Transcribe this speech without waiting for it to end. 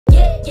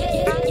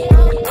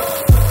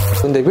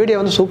இந்த வீடியோ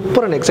வந்து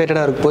super and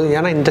எக்ஸைட்டடாக இருக்க போகுது.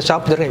 ஏன்னா இந்த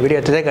ஷாப் தெரியும் வீடியோ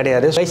எடுத்ததே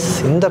கிடையாது.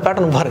 இந்த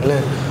பேட்டர்ன்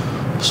பாருங்களேன்,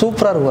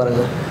 சூப்பராக இருக்கும்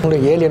பாருங்க.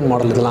 உங்களுக்கு ஏலியன்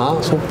மாடல் இதெல்லாம்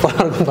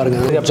சூப்பராக இருக்கும்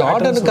பாருங்க.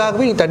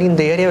 ஜார்டனுக்காகவே தனி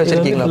இந்த ஏரியா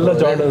வச்சிருக்கீங்களா? இல்லை,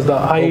 ஜார்டன்ஸ்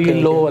தான், ஹை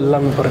லோ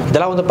எல்லாமே பாருங்க.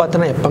 இதெல்லாம் வந்து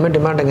பார்த்தீங்கன்னா எப்பவுமே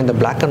டிமாண்டுங்க இந்த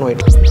பிளாக் அண்ட்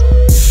ஒயிட்.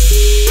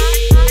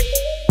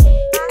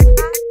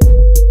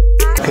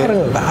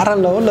 வேற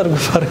லெவலில் இருக்கு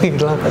பாருங்க.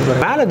 இதெல்லாம்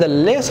மேலே இந்த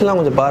லேஸ்லாம்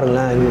கொஞ்சம்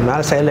பாருங்களேன்.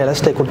 மேலே சைடில்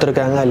எலாஸ்டிக்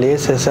கொடுத்துருக்காங்க,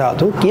 லேசஸ்.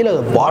 அதுவும் கீழே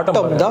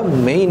பாட்டம் தான்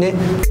மெயின்.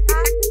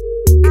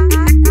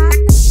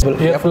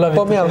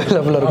 எப்பவுமே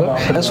அவைலபிள்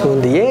இருக்கும். ஸோ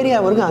இந்த ஏரியா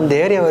வரைக்கும் அந்த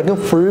ஏரியா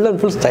வரைக்கும் ஃபுல் அண்ட்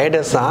ஃபுல்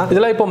ஸ்டைடர்ஸ் தான்.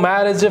 இதெல்லாம் இப்போ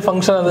மேரேஜ்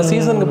ஃபங்க்ஷன் அந்த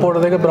சீசனுக்கு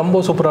போடுறதுக்கு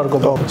ரொம்ப சூப்பராக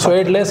இருக்கும்.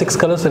 ஸ்வேட்லேயே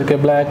 6 கலர்ஸ் இருக்கு,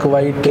 பிளாக்,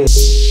 ஒயிட்.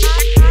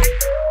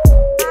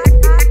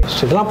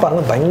 இதெல்லாம்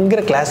பாருங்க,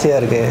 பயங்கர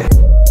கிளாஸியாக இருக்கு.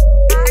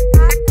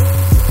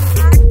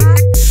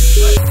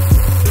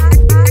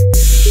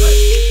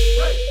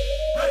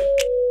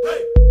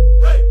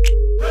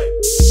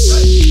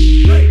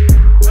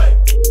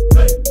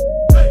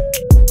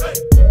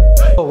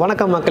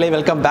 வணக்கம் மக்களே,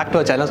 welcome back to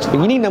our channel.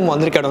 இனி நம்ம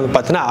வந்திருக்க இடம் வந்து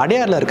பார்த்தீங்கன்னா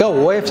அடையாரில் இருக்க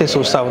OFC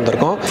ஷூஸ் தான்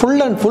வந்திருக்கோம்.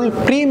 Full and full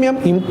premium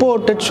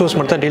imported shoes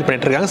மட்டும் தான் டீல்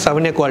பண்ணிட்டு இருக்காங்க.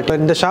 7A quality.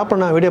 இந்த ஷாப்பை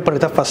நான் வீடியோ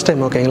பண்ணுறது ஃபர்ஸ்ட்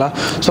டைம், ஓகேங்களா?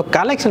 ஸோ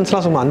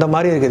கலெக்ஷன்ஸ்லாம் சும்மா அந்த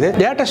மாதிரி இருக்குது.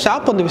 டேரக்டாக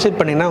ஷாப் வந்து விசிட்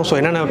பண்ணிங்கன்னா ஸோ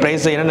என்னென்ன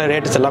ப்ரைஸ், என்னென்ன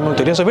ரேட்ஸ் எல்லாமே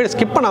தெரியும். ஸோ வீடியோ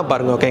ஸ்கிப் பண்ணா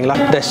பாருங்க, ஓகேங்களா?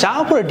 இந்த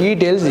ஷாப்போட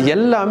டீட்டெயில்ஸ்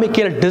எல்லாமே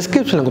கீழே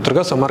டிஸ்கிரிப்ஷனில்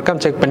கொடுத்துருக்கோம். ஸோ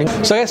மறக்காம செக் பண்ணி.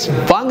 ஸோ எஸ்,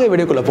 வாங்க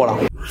வீடியோக்குள்ளே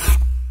போகலாம்.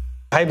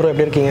 ஹாய் ப்ரோ,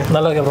 எப்படி இருக்கீங்க?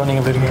 நல்லா இருக்கேன் ப்ரோ,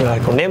 நீங்கள் எப்படி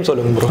இருக்கீங்க? நேம்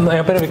சொல்லுங்க ப்ரோ.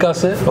 என் பேர்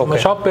விகாஸ். உங்கள்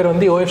ஷாப் பேர்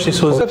வந்து OFC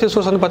Shoes. OFC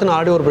Shoes வந்து பார்த்தீங்கன்னா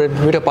ஆடியோ ஒரு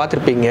வீடியோ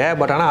பார்த்துருப்பீங்க.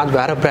 பட் ஆனால் அது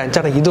வேறு பிரான்ச்.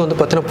 ஆனால் இது வந்து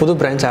பார்த்தீங்கன்னா புது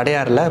பிரான்ச்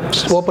அடையாரில்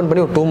ஓப்பன்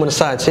பண்ணி ஒரு 2 months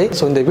தான் ஆச்சு.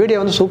 ஸோ இந்த வீடியோ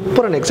வந்து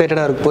சூப்பர் அண்ட்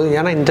எக்ஸைட்டடாக இருக்க போகுது.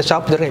 ஏன்னா இந்த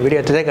ஷாப் தெரியும் வீடியோ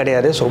எடுத்ததே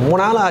கிடையாது. ஸோ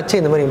 3 நாள் ஆச்சு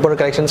இந்த மாதிரி import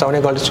collection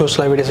 7A quality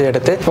ஷூஸ்லாம் videos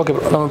எடுத்து. ஓகே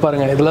ப்ரோ, நம்ம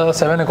பாருங்கள் இதில்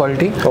 7A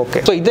குவாலிட்டி.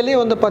 ஓகே. ஸோ இதுலேயே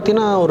வந்து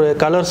பார்த்தீங்கன்னா ஒரு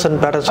கலர்ஸ்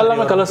அண்ட் பேட்டர்ன்ஸ்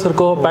எல்லாமே கலர்ஸ்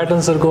இருக்கும்,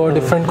 பேட்டர்ன்ஸ் இருக்கும்,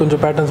 டிஃப்ரெண்ட்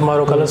கொஞ்சம் பேட்டர்ன்ஸ்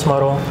மாறும், கலர்ஸ்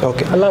மாறும்.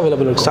 ஓகே, எல்லாம்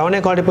அவைலபிள் இருக்கும்.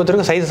 7A குவாலிட்டி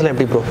பொறுத்தவரைக்கும் சைஸ்லாம்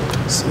எப்படி ப்ரோ?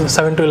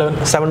 7 to 11.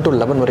 7 to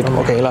 11 வரைக்கும்,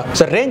 ஓகேங்களா?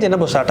 சார் ரேஞ்ச் என்ன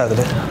ப்ரோ ஸ்டார்ட்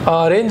ஆகுது?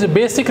 ரேஞ்ச்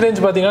பேசிக் ரேஞ்ச்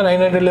பார்த்தீங்கன்னா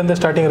 900லேருந்து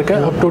ஸ்டார்டிங் இருக்கு,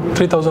 அப் டு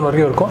 3000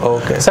 வரைக்கும் இருக்கும்.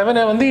 ஓகே.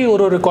 7A வந்து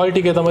ஒரு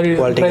குவாலிட்டிக்கு ஏற்ற மாதிரி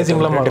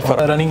ப்ரைஸிங்லாம் மாறும்.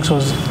 Running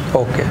shoes.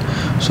 ஓகே.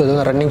 ஸோ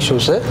இதுதான் ரன்னிங்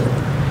ஷூஸு.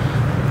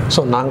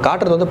 ஸோ நாங்கள்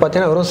காட்டுறது வந்து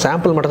பார்த்தீங்கன்னா வெறும்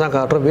சாம்பிள் மட்டும் தான்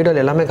காட்டுறோம்.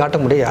 வீடியோவில் எல்லாமே காட்ட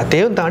முடியும்.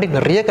 அதையும் தாண்டி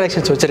நிறைய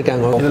கலெக்ஷன்ஸ்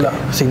வச்சுருக்காங்க.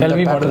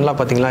 LV மாடல்லாம்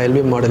பார்த்தீங்களா?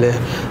 LV மாடலு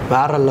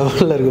வேறு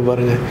லெவலில் இருக்குது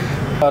பாருங்கள்.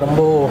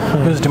 ரொம்ப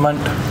ஹியூஜ்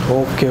டிமாண்ட்.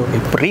 Okay okay.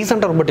 இப்போ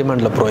ரீசெண்டாக ரொம்ப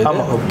டிமாண்டில் ப்ரோ.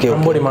 ஆமாம், ஓகே,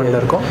 ரொம்ப டிமாண்டில்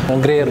இருக்கும்.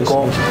 கிரே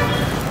இருக்கும்,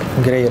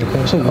 கிரே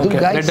இருக்குது. ஸோ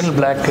இது ரெட் அண்ட்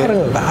பிளாக்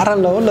வேறு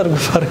லெவலில்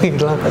இருக்குது பாருங்க.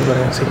 இதெல்லாம்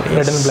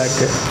red and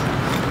block.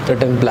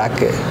 Red and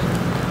block,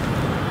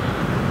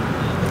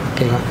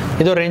 ஓகேங்களா?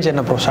 இதோட ரேஞ்ச்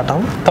என்ன ப்ரோ ஸ்டார்ட்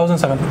ஆகும்?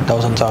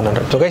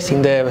 1700. ஸோ கைஸ்,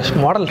 இந்த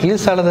மாடல்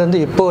ரிலீஸ் ஆனது வந்து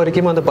இப்போ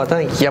வரைக்கும் வந்து பார்த்தா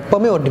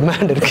எப்போவுமே ஒரு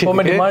டிமாண்ட்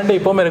இருக்குது.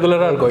 எப்போவுமே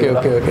ரெகுலராக இருக்கும். Okay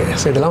okay okay.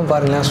 ஸோ இதெல்லாம்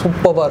பாருங்களேன்,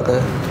 சூப்பராக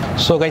இருக்கும்.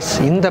 ஸோ கைஸ்,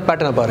 இந்த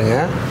பேட்டர்னை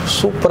பாருங்கள்,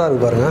 சூப்பராக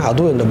இருக்குது பாருங்கள்.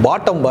 அதுவும் இந்த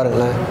பாட்டம்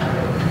பாருங்களேன்,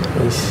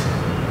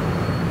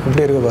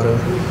 இப்படி இருக்குது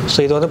பாருங்கள். ஸோ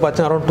இது வந்து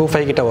பார்த்தீங்கன்னா அரௌண்ட்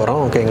 25 கிட்ட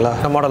வரும், ஓகேங்களா?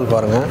 இந்த மாடல்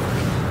பாருங்கள்.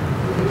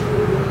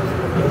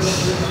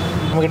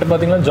 நம்மகிட்ட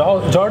பார்த்தீங்கன்னா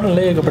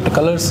ஜார்டன்லேயே ஏகப்பட்ட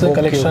கலர்ஸ்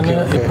கலெக்ஷன்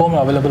எப்போவுமே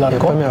அவைலபிளாக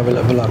இருக்கும்.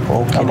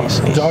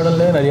 ஓகே.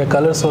 ஜார்டன்லேயே நிறைய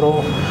கலர்ஸ்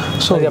வரும்.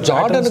 ஸோ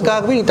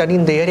ஜார்டனுக்காகவே தனி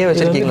இந்த ஏரியா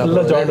வச்சிருக்கீங்களா?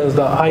 இல்லை, ஜார்டன்ஸ்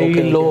தான், ஹை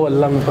லோ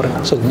எல்லாமே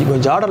பாருங்கள். ஸோ இப்போ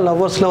ஜார்டன்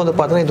லவர்ஸ்லாம் வந்து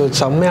பார்த்தீங்கன்னா இது ஒரு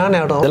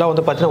செம்மையான இடம். இதெல்லாம்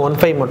வந்து பார்த்தீங்கன்னா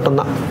 15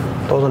 மட்டும்தான்,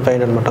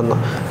 1500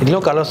 மட்டும்தான்.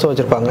 இதுலேயும் கலர்ஸும்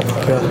வச்சுருப்பாங்க.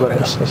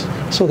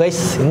 ஸோ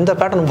கைஸ், இந்த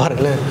பேட்டர்ன்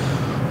பாருங்களேன்,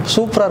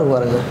 சூப்பராக இருக்கும்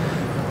பாருங்கள்.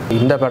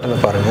 இந்த பேட்டர்னை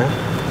பாருங்கள்,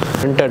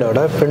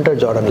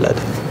 பிரிண்டட் ஜார்டனில்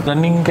அது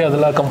ரன்னிங்க்கு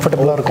அதெல்லாம்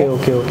கம்ஃபர்டபுளாக இருக்கும்.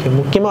 Okay okay.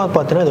 முக்கியமாக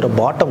பார்த்தீங்கன்னா இதோட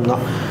பாட்டம்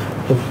தான்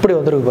எப்படி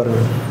வந்துருக்கு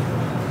பாருங்கள்.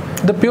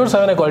 இந்த பியூர்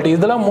 7A குவாலிட்டி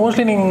இதெல்லாம்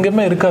மோஸ்ட்லி நீங்கள்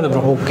எங்கேயுமே இருக்காது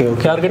ப்ரோ. Okay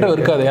okay. யார்கிட்ட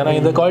இருக்காது. ஏன்னா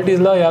இந்த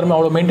குவாலிட்டிஸ்லாம் யாருமே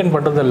அவ்வளோ மெயின்டைன்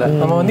பண்ணுறது இல்லை.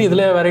 நம்ம வந்து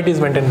இதில்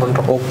வெரைட்டிஸ் மெயின்டைன்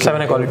பண்ணுறோம்.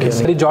 7A qualities.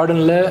 சரி,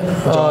 ஜார்டனில்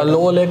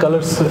லோலே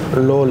கலர்ஸ்,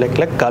 லோ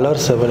லெக்கில்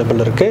கலர்ஸ்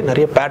அவைலபிள் இருக்குது.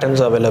 நிறைய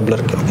பேட்டர்ன்ஸ் அவைலபிள்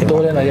இருக்குது.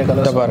 லோலே நிறைய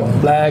கலர்ஸ் பாருங்கள்,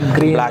 பிளாக்,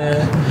 க்ரீன்.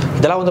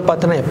 இதெல்லாம் வந்து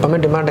பார்த்தீங்கன்னா எப்போவுமே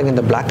டிமாண்டுங்க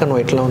இந்த பிளாக் அண்ட்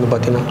ஒயிட்லாம் வந்து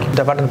பார்த்தீங்கன்னா.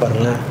 இந்த பேட்டர்ன்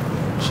பாருங்களேன்,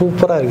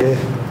 சூப்பராக இருக்குது.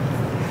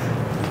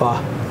 வா,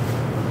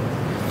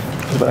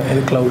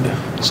 இது கிளவுட்.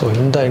 ஸோ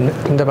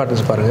இந்த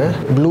பேட்டர்ன்ஸ் பாருங்கள்,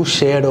 ப்ளூ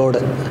ஷேடோட.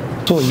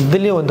 ஸோ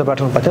இதுலேயும் வந்து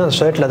பேட்டர்ன் பார்த்தீங்கன்னா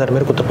ஷர்ட் லெதர்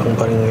மாதிரி கொடுத்துருப்பாங்க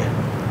பாருங்க.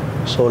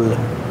 சோல்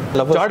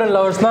ஜார்டன்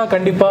லவர்ஸ்னா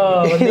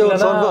கண்டிப்பாக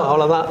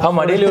அவ்வளோதான்.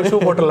 ஆமாம், டெய்லி ஒரு ஷூ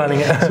போட்டுடலாம்.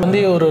 நீங்கள்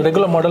வந்து ஒரு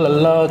ரெகுலர் மாடல்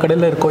எல்லா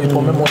கடையில் இருக்கும்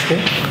எப்போவுமே. Mostly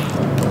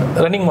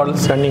running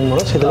models.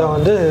 இதெல்லாம்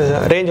வந்து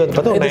ரேஞ்ச் வந்து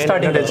பார்த்தா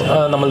ஸ்டார்டிங் ரேஞ்ச்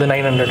நம்மளது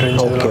 900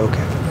 ரேஞ்ச். Okay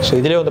okay. ஸோ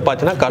இதுலேயே வந்து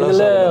பார்த்தீங்கன்னா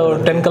கலர்ஸில் ஒரு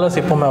 10 கலர்ஸ்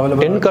எப்போவுமே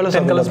அவைலபிள்.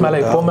 10 கலர்ஸ் மேலே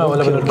எப்போவுமே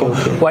அவைலபிள் இருக்கும்.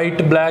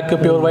 ஒயிட், பிளாக்,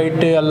 பியூர்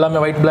ஒயிட் எல்லாமே,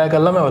 ஒயிட் பிளாக்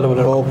எல்லாமே அவைலபிள்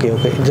இருக்கும். Okay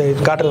okay. இது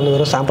காட்டுறது வந்து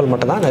வெறும் சாம்பிள்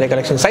மட்டும் தான். நிறைய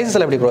கலெக்ஷன் சைஸஸ்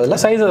எல்லாம் எப்படி போகுது?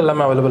 சைஸ்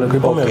எல்லாமே அவைலபிள்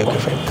இருக்குது எப்போவுமே.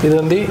 இது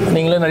வந்து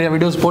நீங்களே நிறைய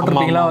வீடியோஸ்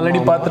போட்டிருப்பீங்களா,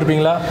 ஆல்ரெடி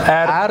பார்த்துருப்பீங்களா?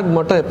 ஏர்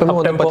மட்டும் எப்பவுமே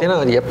வந்து பார்த்தீங்கன்னா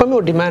அது எப்பவுமே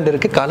ஒரு டிமாண்ட்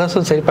இருக்குது.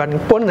 கலர்ஸும் சரி,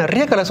 பேட்டர்ன் இப்போ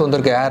நிறைய கலர்ஸ்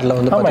வந்துருக்கு ஏரில்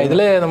வந்து. ஆமாம்,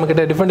 இதில்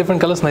நம்மக்கிட்ட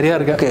டிஃப்ரெண்ட் கலர்ஸ் நிறையா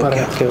இருக்குது.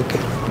 Okay okay.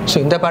 ஸோ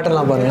இந்த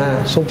பேட்டர்ன்லாம் பாருங்கள்,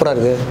 சூப்பராக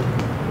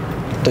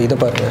இருக்குது. இதை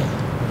பாருங்கள்,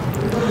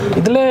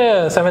 இதில்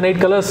 7-8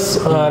 கலர்ஸ்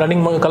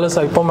ரன்னிங் கலர்ஸ்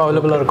எப்போவுமே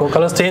அவைலபிளாக இருக்கும்.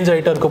 கலர்ஸ் சேஞ்ச்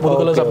ஆகிட்டே இருக்கும், புது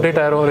கலர்ஸ் அப்டேட்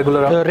ஆகிரும்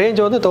ரெகுலராக. ரேஞ்ச்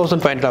வந்து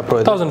 1500 ப்ரோ.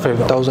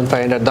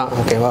 1500 தான்.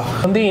 ஓகேவா?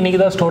 வந்து இன்னைக்கு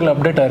தான் ஸ்டோரில்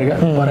அப்டேட்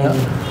ஆயிருக்கு பாருங்கள்.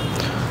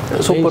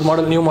 Super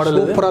model, new model.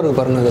 சூப்பராக இருக்குது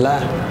பாருங்கள் இதில்.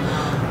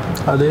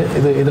 அது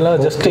இதெல்லாம்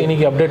ஜஸ்ட்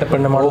இன்னைக்கு அப்டேட்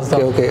பண்ண மாடல்ஸ்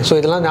தான். ஓகே ஸோ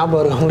இதெல்லாம்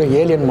ஞாபகம் இருக்கும் உங்களுக்கு,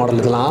 ஏலியன் மாடல்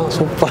இதெல்லாம்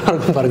சூப்பராக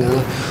இருக்கும்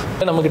பாருங்கள்.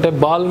 நம்மக்கிட்ட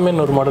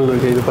பால்மேன் ஒரு மாடல்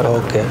இருக்குது. இது பாருங்கள்.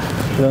 ஓகே,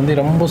 இது வந்து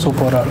ரொம்ப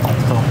சூப்பராக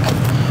இருக்கும். Okay,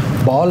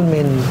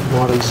 Balmain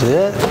models.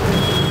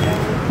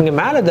 இங்கே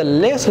மேலே இந்த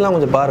லேஸ்லாம்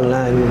கொஞ்சம்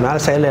பாருங்களேன். இங்கே மேலே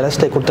சைடில்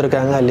எலாஸ்டிக்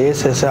கொடுத்துருக்காங்க,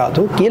 லேசஸ்.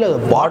 அதுவும் கீழே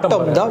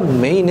பாட்டம் தான்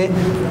மெயினு.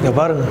 இங்கே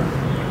பாருங்கள்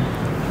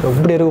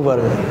எப்படி இருக்கு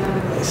பாருங்கள்.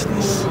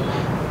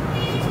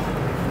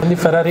 வந்து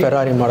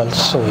ஃபெராரி மாடல்ஸ்.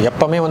 ஸோ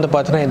எப்போவுமே வந்து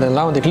பார்த்தீங்கன்னா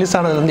இதெல்லாம் வந்து ரிலீஸ்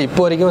ஆனதுலேருந்து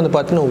இப்போ வரைக்கும் வந்து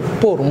பார்த்தீங்கன்னா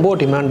இப்போ ரொம்ப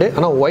டிமாண்டு.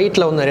 ஆனால்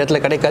ஒயிட்டில் வந்து நிறைய இடத்துல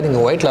கிடைக்காது.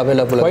 இங்கே ஒயிட்டில்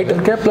அவைலபிள் ஒயிட்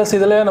இருக்குது. ப்ளஸ்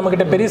இதில்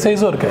நம்மக்கிட்ட பெரிய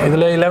சைஸும் இருக்குது.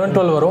 இதில்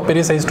 11-12 வரும்.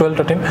 பெரிய சைஸ்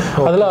 12-13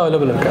 அதெல்லாம்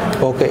அவைலபிள் இருக்குது.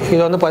 ஓகே,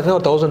 இது வந்து பார்த்தீங்கன்னா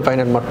ஒரு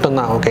 1500 மட்டும்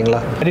தான். ஓகேங்களா.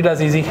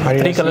 Adidas easy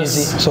 3 colours.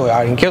 ஸோ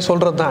இங்கே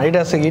சொல்கிறது தான்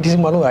அடிடாஸ் ETC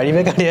மாடலும்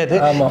அழிவே கிடையாது.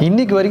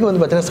 இன்னைக்கு வரைக்கும்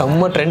வந்து பார்த்தீங்கன்னா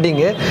செம்ம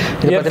ட்ரெண்டிங்கு.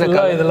 இது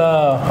பார்த்தீங்கன்னா இதெல்லாம்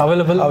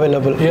அவைலபிள்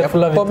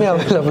எப்பவுமே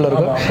அவைலபிள்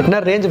இருக்கும்.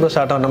 என்ன ரேஞ்ச் இப்போ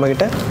ஸ்டார்ட் ஆகும்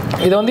நம்மக்கிட்ட?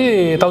 இது வந்து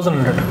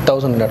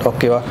 1100.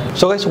 ஓகேவா.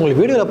 ஸோ கைஸ்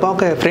உங்களுக்கு வீடியோவில்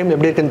பார்க்க ஃப்ரேம்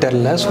எப்படி இருக்குன்னு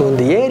தெரியல. ஸோ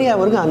இந்த ஏரியா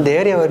வரைக்கும் அந்த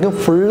ஏரியா வரைக்கும்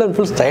ஃபுல் அண்ட்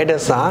ஃபுல்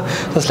ஸ்லைடர்ஸ் தான்.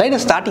 ஸோ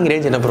ஸ்லைடர் ஸ்டார்டிங்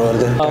ரேஞ்ச் என்ன ப்ரோ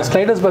வருது?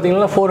 ஸ்லைடர்ஸ்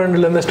பார்த்தீங்கன்னா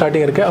 400லேருந்து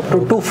ஸ்டார்டிங் இருக்குது. அப் டு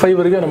 25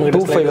 வரைக்கும் நமக்கு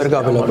 25 வரைக்கும்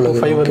அவைலபிள்.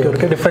 25 வரைக்கும்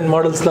இருக்குது. டிஃப்ரெண்ட்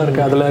மாடல்ஸ்லாம்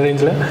இருக்குது அதில்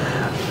ரேஞ்சில்.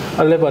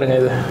 அதிலே பாருங்கள்,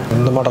 இது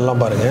இந்த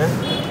மாடல்லாம் பாருங்கள்.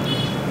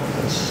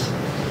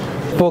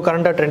 இப்போ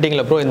கரண்டாக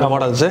ட்ரெண்டிங்கில் ப்ரோ இந்த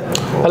மாடல்ஸ்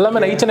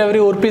எல்லாமே ஈச் அண்ட்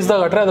எவ்ரி ஒரு பீஸ்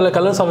தான் காட்டுறேன். அதில்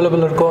கலர்ஸ்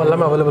அவைலபிள் இருக்கும்.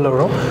 எல்லாமே அவைலபிள்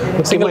வரும்.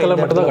 சிங்கிள்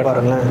கலர் மட்டும் தான்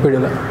காட்டுறேன்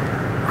வீடியோவில்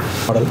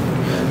மாடல்.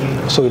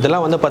 ஸோ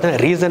இதெல்லாம் வந்து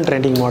பார்த்தீங்கன்னா ரீசன்ட்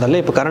ட்ரெண்டிங் மாடல்.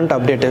 இப்போ கரண்ட்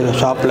அப்டேட்டு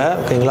ஷாப்பில்.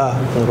 ஓகேங்களா.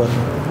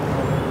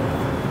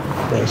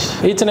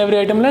 Each and every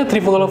ஐட்டமில்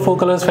 3-4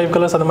 colours 5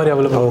 colours அந்த மாதிரி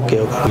அவைலபிள். ஓகே,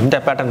 இந்த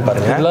பேட்டர்ன்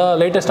பாருங்கள். இதெல்லாம்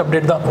லேட்டஸ்ட்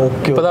அப்டேட் தான்.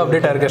 ஓகே, இப்போ தான்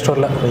அப்டேட் ஆயிருக்கு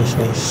ஸ்டோரில்.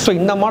 ஸோ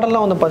இந்த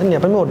மாடல்லாம் வந்து பார்த்தீங்கன்னா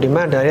எப்பவுமே ஒரு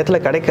டிமாண்ட் நிறைய இடத்துல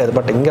கிடைக்காது.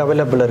 பட் இங்கே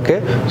அவைலபிள்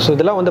இருக்குது. ஸோ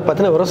இதெல்லாம் வந்து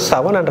பார்த்தீங்கன்னா வெறும்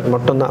 700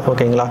 மட்டும்தான்.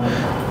 ஓகேங்களா.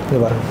 இங்கே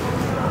பாருங்கள்,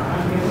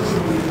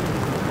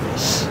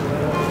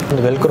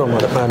 இந்த வெல்க்ரோ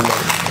மாடல்.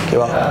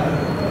 ஓகேவா.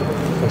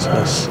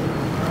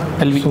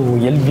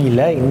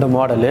 எல்வியில் இந்த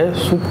மாடலு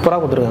சூப்பராக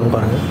கொடுத்துருக்காங்க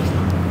பாருங்கள்.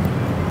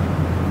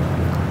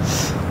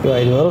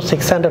 இது வரும்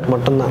 600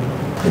 மட்டும்தான்.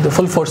 இது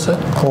ஃபுல் ஃபோர்ஸு.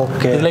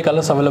 ஓகே, இதில்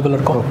கலர்ஸ் அவைலபிள்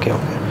இருக்கும். ஓகே.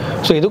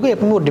 ஸோ இதுக்கும்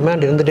எப்பவுமே ஒரு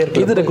டிமாண்ட் இருந்துகிட்டே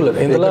இருக்குது. இது ரெகுலர்.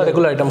 இதெல்லாம்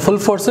regular item.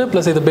 Full force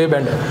plus இது பே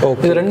பேண்ட்.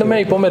 இது ரெண்டுமே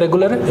எப்போவுமே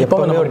ரெகுலர்.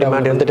 எப்போவுமே ஒரு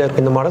டிமாண்ட் இருந்துகிட்டே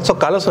இருக்குது இந்த மாடல். ஸோ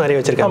கலர்ஸ் நிறைய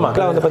வச்சிருக்காங்க.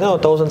 மக்கள் வந்து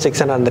பார்த்தீங்கன்னா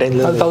 1600 அந்த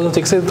ரேஞ்சில்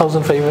 1600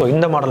 1500.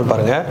 இந்த மாடல்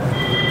பாருங்கள்.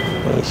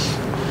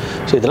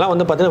 ஸோ இதெல்லாம்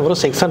வந்து பார்த்தீங்கன்னா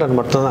வெறும் 600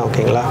 மட்டும் தான்.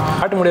 ஓகேங்களா.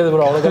 காட்ட முடியாது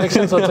ப்ரோ, அவ்வளோ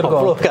கலெக்ஷன்ஸ்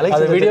வச்சிருக்கோம்.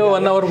 அது வீடியோ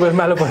 1 hour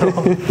மேலே போயிடும்.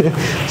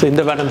 ஸோ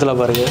இந்த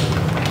பேட்டர்ன்ஸ்லாம் பாருங்கள்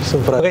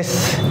சூப்பராக.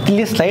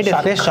 இதுலேயே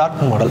ஸ்லைடர்ஸ்லேயே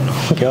ஷார்ட் மாடல்.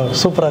 ஓகேவா,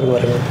 சூப்பராக இருக்குது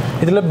பாருங்க.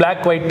 இதில்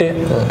பிளாக் ஒயிட்டு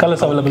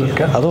கலர்ஸ் அவைலபிள்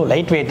இருக்குது. அதுவும்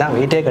லைட் வெயிட் தான்,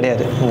 வெயிட்டே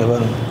கிடையாது. இங்கே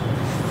பாருங்க.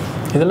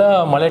 இதில்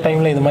மழை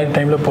டைமில் இது மாதிரி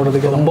டைமில்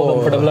போடுறதுக்கு ரொம்ப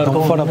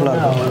கம்ஃபர்டபுளாக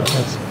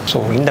இருக்கும். ஸோ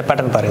இந்த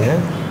பேட்டர்ன்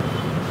பாருங்கள்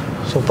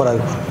சூப்பராக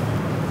இருக்கும்.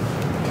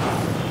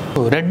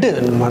 ஸோ ரெட்டு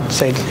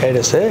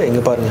சைடர்ஸு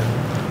இங்கே பாருங்கள்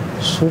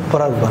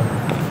சூப்பராக இருக்கும்.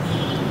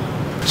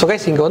 ஸோ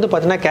கைஸ் இங்கே வந்து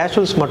பார்த்தீங்கன்னா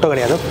கேஷுவல்ஸ் மட்டும்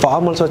கிடையாது,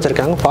 ஃபார்மல்ஸ்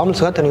வச்சுருக்காங்க.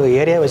 ஃபார்மல்ஸுக்காக தனி ஒரு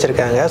ஏரியா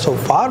வச்சுருக்காங்க. ஸோ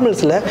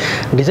ஃபார்மல்ஸில்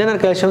டிசைனர்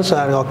கலெக்ஷன்ஸ்,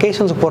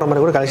 ஒகேஷன்ஸுக்கு போகிற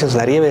மாதிரி கூட கலெக்ஷன்ஸ்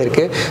நிறையவே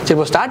இருக்குது. சரி,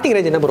 இப்போ ஸ்டார்டிங்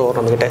ரேஞ்ச் என்ன ப்ரோ வரும்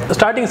நம்மகிட்ட?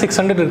 ஸ்டார்டிங்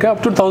 600 இருக்குது.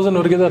 அப் டு 1000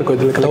 வரைக்கும் தான் இருக்கும்.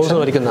 இதில் 1000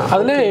 வரைக்கும் தான்.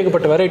 அதில்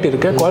ஏகப்பட்ட வெரைட்டி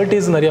இருக்குது.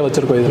 குவாலிட்டிஸ் நிறையா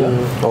வச்சுருக்கோம் இதில்.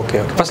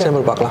 ஓகே, ஃபஸ்ட்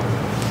நம்பர் பார்க்கலாம்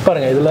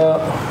பாருங்கள். இதில்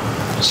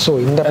ஸோ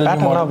இந்த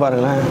பேட்டர்ன்லாம்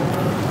பாருங்களேன்,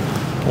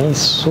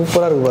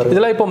 சூப்பராக இருக்கு பாருங்க.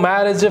 இதெல்லாம் இப்போ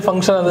மேரேஜ்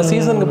ஃபங்க்ஷன் அந்த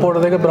சீசனுக்கு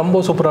போடுறதுக்கு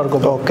ரொம்ப சூப்பராக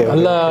இருக்கும். ஓகே,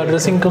 எல்லா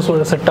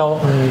ட்ரெஸ்ஸிங்க்கும் செட்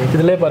ஆகும்.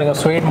 இதிலே பாருங்கள்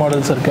ஸ்வெட்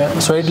மாடல்ஸ் இருக்கு.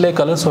 ஸ்வெட்லேயே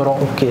கலர்ஸ் வரும்.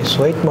 ஓகே,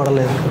 ஸ்வெட்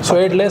மாடல்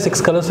ஸ்வெட்லேயே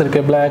 6 கலர்ஸ்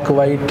இருக்குது. பிளாக்,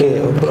 ஒயிட்,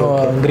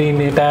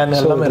 க்ரீன், டேன்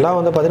எல்லாமே. எல்லாம்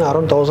வந்து பார்த்தீங்கன்னா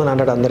அரௌண்ட்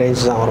 1100 அந்த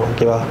ரேஞ்ச் தான் வரும்.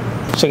 ஓகேவா.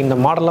 ஸோ இந்த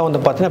மாடல்லாம்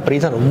வந்து பார்த்தீங்கன்னா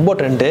ப்ரைஸாக ரொம்ப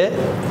ட்ரெண்டு.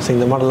 ஸோ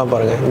இந்த மாடல்லாம்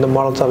பாருங்கள், இந்த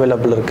மாடல்ஸ்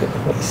அவைலபிள் இருக்குது.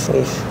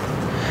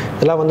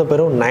 இதெல்லாம் வந்து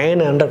வெறும்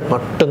 900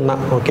 மட்டும்தான்.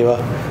 ஓகேவா.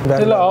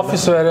 இதில்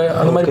ஆஃபீஸ் வேறு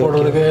அந்த மாதிரி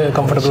போடுறதுக்கு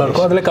கம்ஃபர்டபுளாக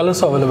இருக்கும். அதில்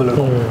கலர்ஸும் அவைலபிள்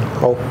இருக்கும்.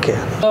 ஓகே,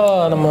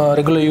 நம்ம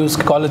ரெகுலர்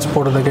யூஸ்க்கு காலேஜ்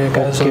போடுறதுக்கு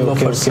கேஷுவல்.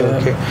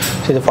 ஓகே,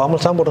 ஸோ இது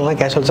ஃபார்மல்ஸாக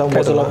போட்டுக்கலாம், கேஷுவல்ஸாக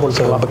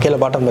போட்டுக்கலாம். அப்போ கீழே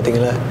பாட்டம்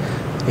பார்த்தீங்களா.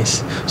 எஸ்.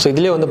 ஸோ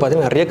இதுலேயே வந்து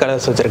பார்த்தீங்கன்னா நிறைய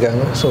கலர்ஸ்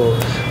வச்சுருக்காங்க. ஸோ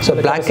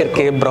பிளாக்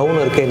இருக்குது, ப்ரௌன்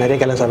இருக்குது, நிறைய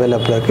கலர்ஸ்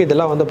அவைலபிள் இருக்குது.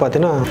 இதெல்லாம் வந்து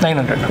பார்த்தீங்கன்னா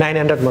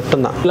 900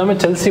 மட்டும்தான். எல்லாமே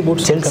செல்சி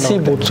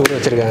பூட்ஸ் கூட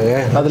வச்சுருக்காங்க.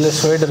 அதில்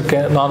ஸ்வெட்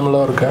இருக்குது,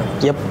 நார்மலாக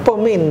இருக்குது.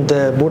 எப்போவுமே இந்த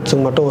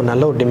பூட்ஸுக்கு மட்டும் ஒரு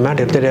நல்ல ஒரு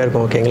டிமாண்ட் எடுத்துகிட்டே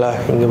இருக்கும். ஓகேங்களா.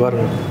 இங்கே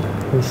பாருங்கள்.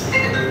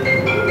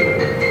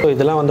 ஸோ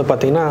இதெல்லாம் வந்து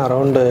பார்த்தீங்கன்னா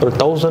அரௌண்ட் ஒரு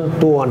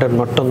 1200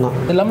 மட்டும்தான்.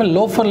 எல்லாமே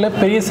லோஃபரில்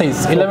பெரிய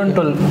சைஸ்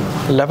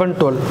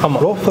 11-12.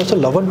 ஆமாம், லோஃபர்ஸ்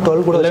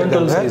 11-12 கூட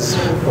 11-12 சைஸ்.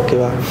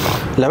 ஓகேவா.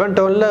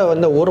 11-12ல்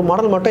வந்து ஒரு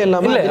மாடல் மட்டும்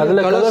எல்லாமே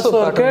அதில் கலர்ஸும்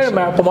இருக்குது,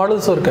 இப்போ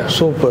மாடல்ஸும் இருக்குது.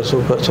 சூப்பர்.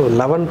 ஸோ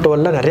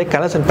 11-12ல் நிறைய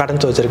கலர்ஸ் அண்ட்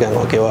பேட்டர்ன்ஸ் வச்சுருக்காங்க.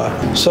 ஓகேவா.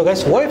 ஸோ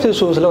கைஸ் OFC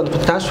ஷூஸில் வந்து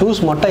பார்த்தீங்கன்னா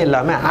ஷூஸ் மட்டும்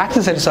இல்லாமல்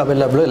ஆக்சசரிஸ்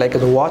அவைலபிள். லைக்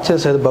அது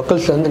வாட்சஸ், அது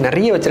பக்கல்ஸ் வந்து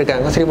நிறைய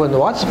வச்சுருக்காங்க. சரி, இப்போ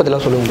இந்த வாட்சஸ்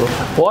பற்றிலாம் சொல்லுங்க ப்ரோ.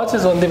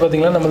 வாட்சஸ் வந்து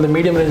பார்த்தீங்கன்னா நம்ம இந்த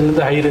மீடியம்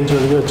ரேஞ்சிலேருந்து ஹை ரேஞ்ச்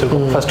வரைக்கும்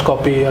வச்சுருக்கோம். ஃபர்ஸ்ட்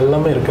காப்பி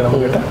எல்லாமே இருக்குது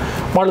நம்மகிட்ட.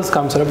 மாடல்ஸ்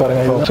காமிச்சிட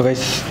பாருங்கள். ஸோ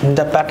கைஸ்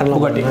இந்த பேட்டர்ன்லாம்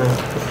புகாட்டி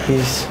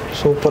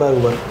சூப்பராக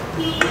இருக்கு பாருங்க.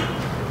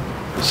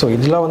 ஸோ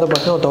இதெல்லாம் வந்து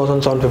பார்த்தீங்கன்னா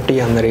 1750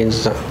 அந்த ரேஞ்ச்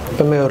தான்.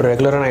 எப்பவுமே ஒரு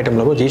ரெகுலரான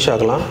ஐட்டமில் கூட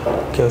ஜிஷாக்லாம்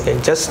ஓகே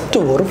ஜஸ்ட்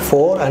ஒரு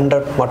 400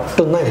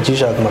 மட்டும்தான் இந்த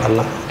ஜிஷாக்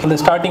மாடல்லாம். இந்த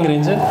ஸ்டார்டிங்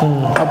ரேஞ்சு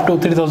அப் டு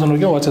 3000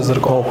 வரைக்கும் வாட்சஸ்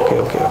இருக்கும். ஓகே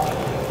ஓகே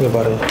இங்கே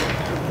பாருங்கள்.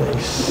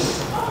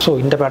 ஸோ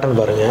இந்த பேட்டர்ன்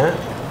பாருங்கள்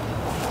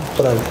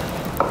சூப்பராக இருக்குது.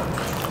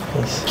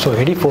 ஸோ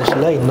எடி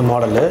ஃபோர்ஸில் இந்த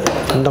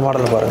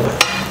மாடலில் பாருங்கள்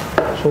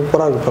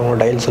சூப்பராக இருக்குது. இப்போ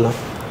உங்கள் டைல்ஸ்லாம்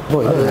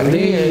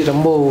நிறைய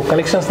ரொம்ப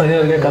கலெக்ஷன்ஸ் நிறைய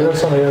இருக்குது,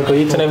 கலர்ஸும் நிறைய இருக்குது.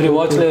 Each and every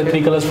வாட்சில்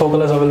 3 colours 4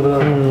 colours available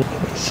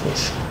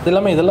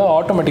இருக்கும். இதெல்லாம்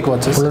automatic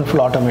watches,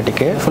 full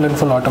automatic.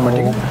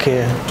 Okay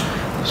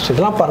so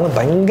இதெல்லாம் பாருங்கள்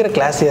பயங்கர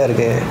கிளாஸியாக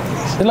இருக்குது.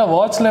 இதெல்லாம்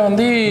வாட்சில்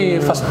வந்து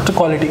ஃபஸ்ட்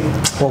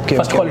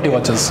குவாலிட்டி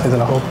வாட்சஸ்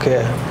இதெல்லாம். ஓகே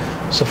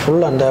ஸோ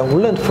ஃபுல் அந்த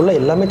ஃபுல்லாக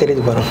எல்லாமே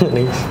தெரியுது பாருங்கள்.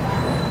 நைஸ்.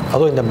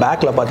 அதுவும் இந்த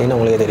பேக்கில் பார்த்தீங்கன்னா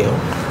உங்களுக்கே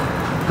தெரியும்.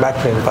 பேக்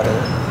ஃப்ரேம்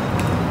பாருங்கள்.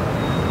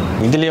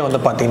 இதுலேயே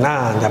வந்து பார்த்தீங்கன்னா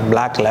இந்த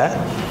பிளாக்கில்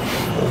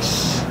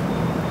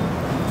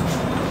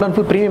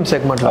ஃபுல் ப்ரீமியம்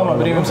செக்மெண்ட். ஆமாம்,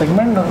 premium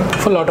segment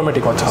full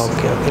automatic watches.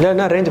 Okay இல்லை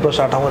என்ன ரேஞ்ச் இப்போ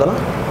ஸ்டார்ட் ஆகும் அதெல்லாம்?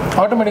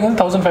 ஆட்டோமேட்டிக் வந்து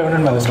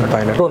 1500 மேலே ஸ்டார்ட்.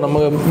 500. நம்ம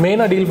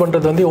மெயினாக டீல்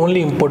பண்ணுறது வந்து ஓன்லி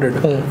இம்போர்ட்டட்.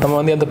 நம்ம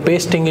வந்து அந்த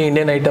pasting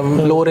Indian item,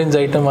 low range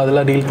item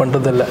அதெல்லாம் டீல்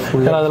பண்ணுறது இல்லை.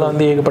 ஏன்னா அதெல்லாம்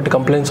வந்து ஏகப்பட்ட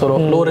கம்ப்ளைண்ட்ஸ்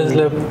வரும். லோ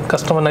ரேஞ்சில்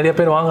கஸ்டமர் நிறைய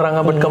பேர்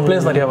வாங்குறாங்க, பட்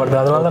கம்ப்ளைண்ட்ஸ் நிறையா வருது.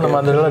 அதனால தான் நம்ம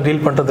அதெல்லாம்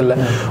டீல் பண்ணுறது இல்லை.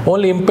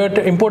 ஓன்லி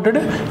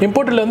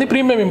இம்போர்ட்டடில் வந்து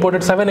ப்ரீமியம்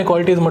இம்போர்ட்டட் 7A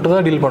குவாலிட்டிஸ் மட்டும்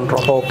தான் டீல்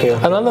பண்ணுறோம். ஓகே.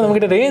 அதனால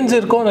நம்மகிட்ட ரேஞ்ச்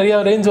இருக்கும், நிறையா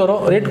ரேஞ்ச்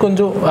வரும், ரேட்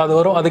கொஞ்சம் அது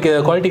வரும், அதுக்கு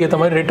குவாலிட்டிக்கு ஏற்ற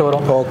மாதிரி ரேட்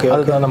வரும். ஓகே,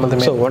 அதுதான்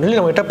நம்ம ஒன்லி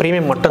நம்மகிட்ட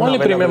ப்ரீமியம்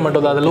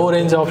மட்டும் தான். அது லோ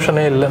ரேஞ்ச்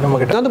ஆப்ஷனே இல்லை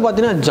நம்மகிட்ட. வந்து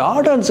பார்த்தீங்கன்னா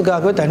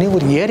ஜார்டன்ஸுக்காகவே தனி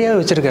ஒரு ஏரியாவே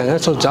வச்சிருக்காங்க.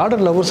 ஸோ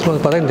ஜார்டன் லவர்ஸ்க்கு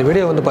வந்து பார்த்தா இந்த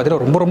வீடியோ வந்து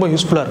பார்த்தீங்கன்னா ரொம்ப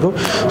யூஸ்ஃபுல்லாக இருக்கும்.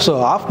 ஸோ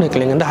ஆஃப்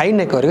நெக்லிங் வந்து ஹை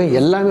நெக் வரைக்கும்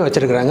எல்லாமே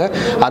வச்சிருக்காங்க.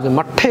 அது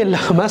மட்டும்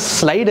இல்லாமல்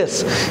ஸ்லைடர்ஸ்,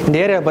 இந்த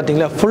ஏரியா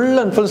பார்த்தீங்களா full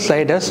and full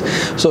sliders.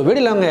 So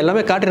வீடியோவில் அவங்க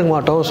எல்லாமே காட்டிருக்க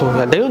மாட்டோம். ஸோ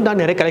அதையும் தான்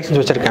நிறைய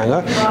கலெக்ஷன்ஸ்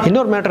வச்சிருக்காங்க.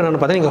 இன்னொரு மேட்டர்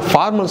என்னென்னு பார்த்தீங்கன்னா இங்கே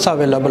ஃபார்மல்ஸாக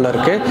அவைலபிளாக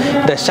இருக்குது.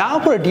 இந்த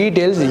ஷாப்போட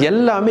டீட்டெயில்ஸ்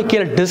எல்லாமே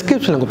கீழே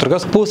டிஸ்கிரிப்ஷனில்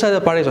கொடுத்துருக்கோம். புதுசாக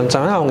இதை ப்ராடக்ட்ஸ்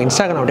வந்துச்சாங்க அவங்க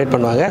இன்ஸ்டாகிராம் அப்டேட்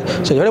பண்ணுவாங்க.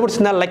 ஸோ வீடியோ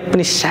பிடிச்சிருந்தா லைக்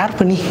பண்ணி ஷேர்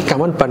பண்ணி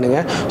கமெண்ட்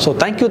பண்ணுங்கள். ஸோ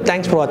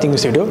தேங்க்ஸ் ஃபார் வாட்சிங்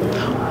திஸ் வீடியோ.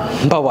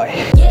 பாய்.